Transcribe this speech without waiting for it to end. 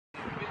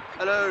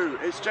Hello,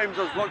 it's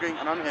jamesdoesVLOGGIng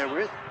and I'm here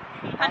with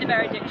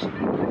PanDaBear addiction.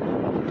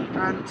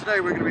 And today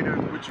we're going to be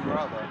doing Would You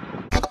Rather.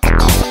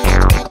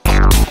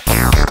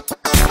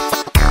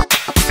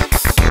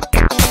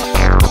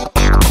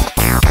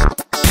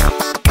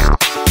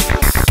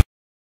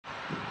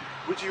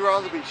 Would you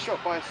rather be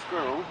shot by a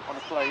squirrel on a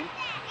plane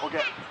or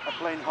get a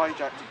plane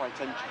hijacked by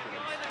 10 chickens?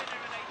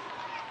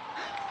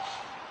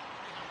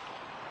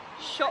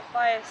 Shot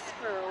by a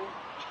squirrel.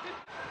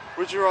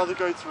 Would you rather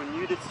go to a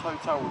nudist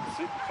hotel with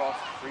super fast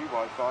free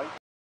Wi-Fi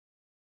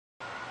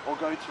or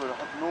go to a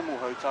normal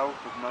hotel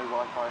with no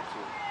Wi-Fi at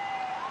all?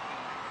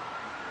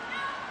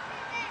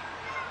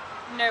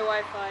 No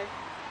Wi-Fi.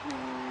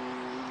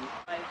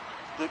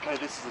 Okay,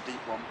 this is a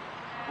deep one.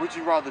 Would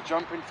you rather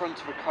jump in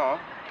front of a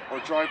car or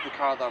drive the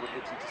car that would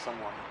hit into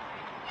someone?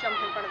 Jump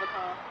in front of a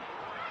car.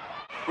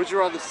 Would you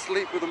rather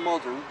sleep with a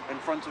model in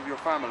front of your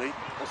family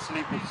or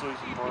sleep with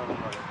Susan Boyle?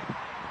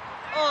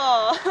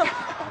 Oh!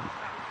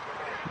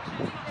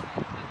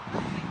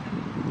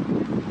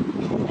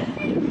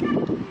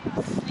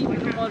 Sleep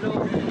with a model.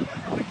 In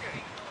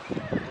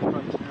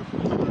front of your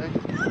family?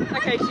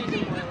 Okay,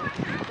 Susan Boyle.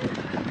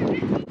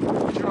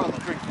 Would you rather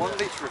drink 1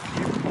 litre of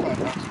human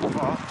blood out of a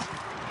bath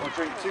or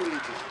drink 2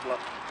 litres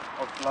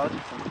of blood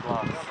from a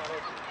glass?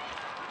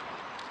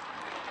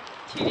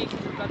 2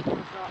 litres of blood from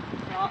a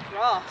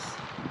glass.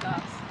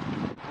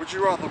 Would you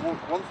rather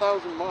walk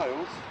 1,000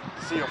 miles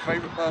to see your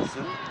favourite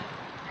person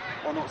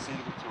or not see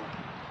them at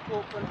all?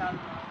 Walk 1,000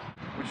 miles.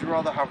 Would you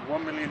rather have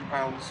 £1 million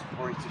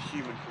or eat a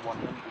human for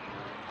 £100 million?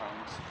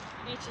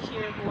 Eat a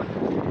human for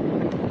 100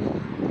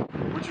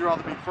 million. Would you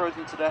rather be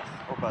frozen to death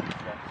or burnt to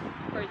death?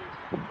 Frozen.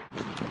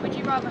 Would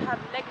you rather have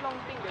leg-long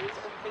fingers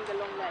or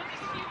finger-long legs?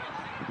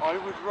 I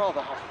would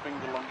rather have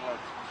finger-long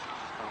legs.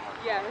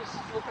 Yeah, just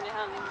walk on your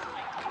hands.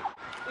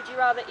 Would you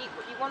rather eat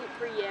what you want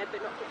for a year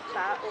but not get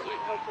fat, or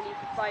eat healthily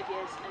for 5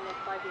 years and live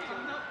 5 years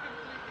longer?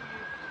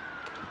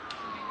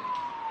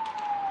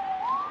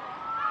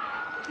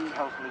 Eat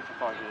healthily for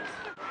 5 years.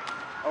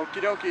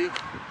 Okie dokie,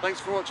 thanks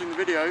for watching the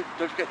video.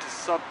 Don't forget to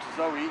sub to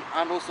Zoe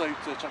and also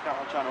to check out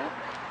our channel.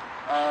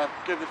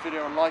 Give this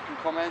video a like and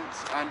comment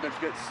and don't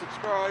forget to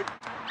subscribe.